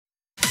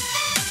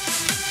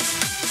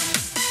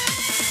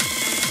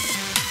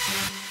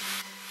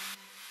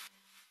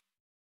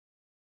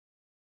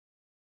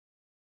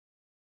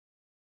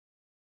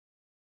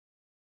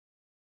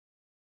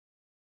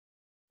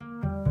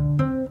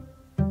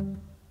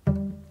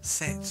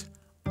Set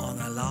on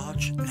a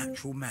large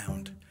natural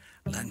mound,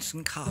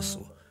 Launceston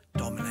Castle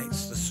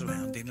dominates the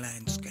surrounding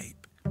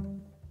landscape.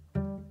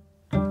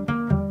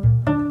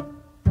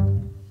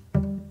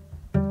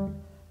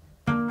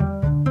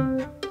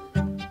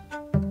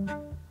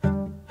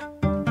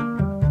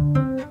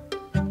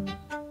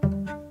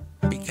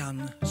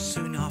 Begun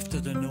soon after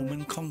the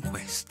Norman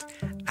Conquest,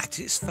 at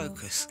its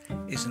focus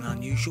is an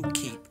unusual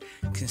keep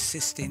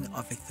consisting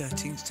of a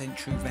 13th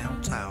century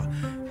round tower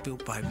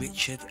built by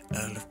Richard,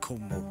 Earl of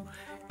Cornwall,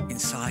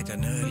 inside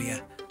an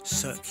earlier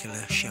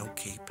circular shell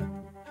keep.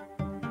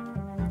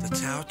 The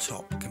tower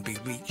top can be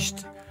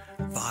reached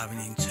via an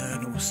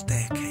internal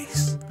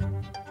staircase.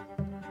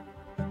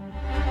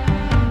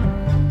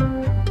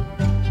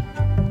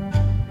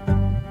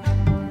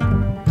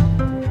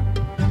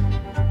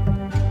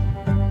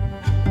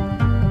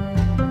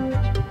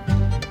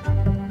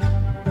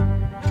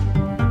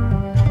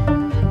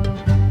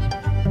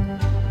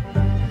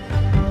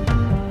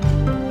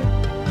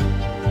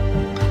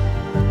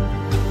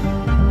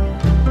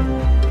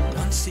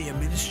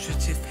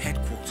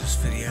 Headquarters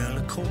for the Earl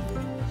of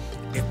Cornwall,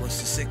 it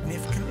was a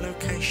significant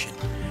location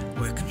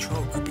where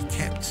control could be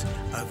kept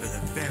over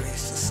the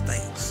various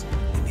estates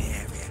in the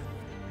area.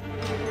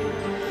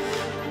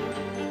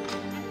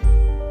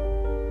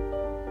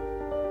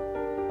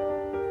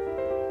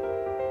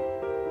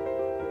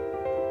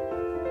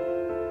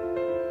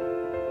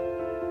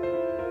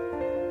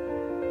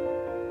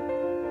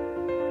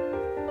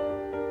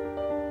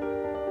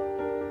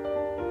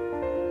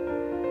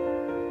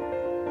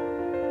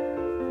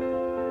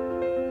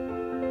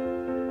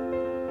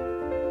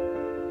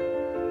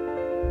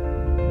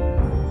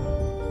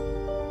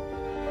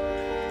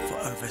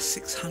 For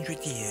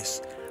 600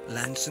 years,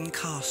 Lanson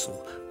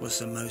Castle was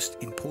the most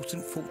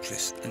important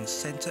fortress and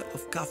centre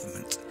of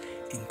government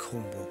in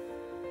Cornwall.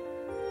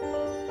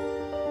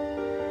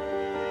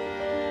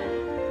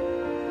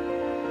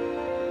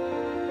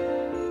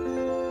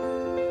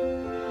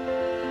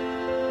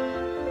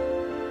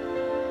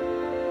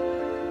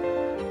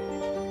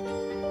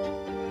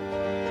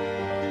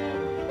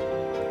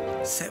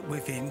 Set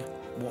within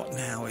what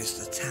now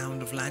is the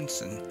town of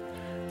Lanson,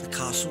 the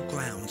castle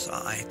grounds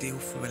are ideal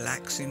for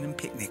relaxing and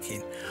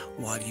picnicking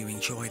while you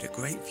enjoy the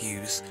great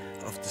views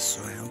of the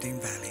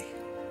surrounding valley.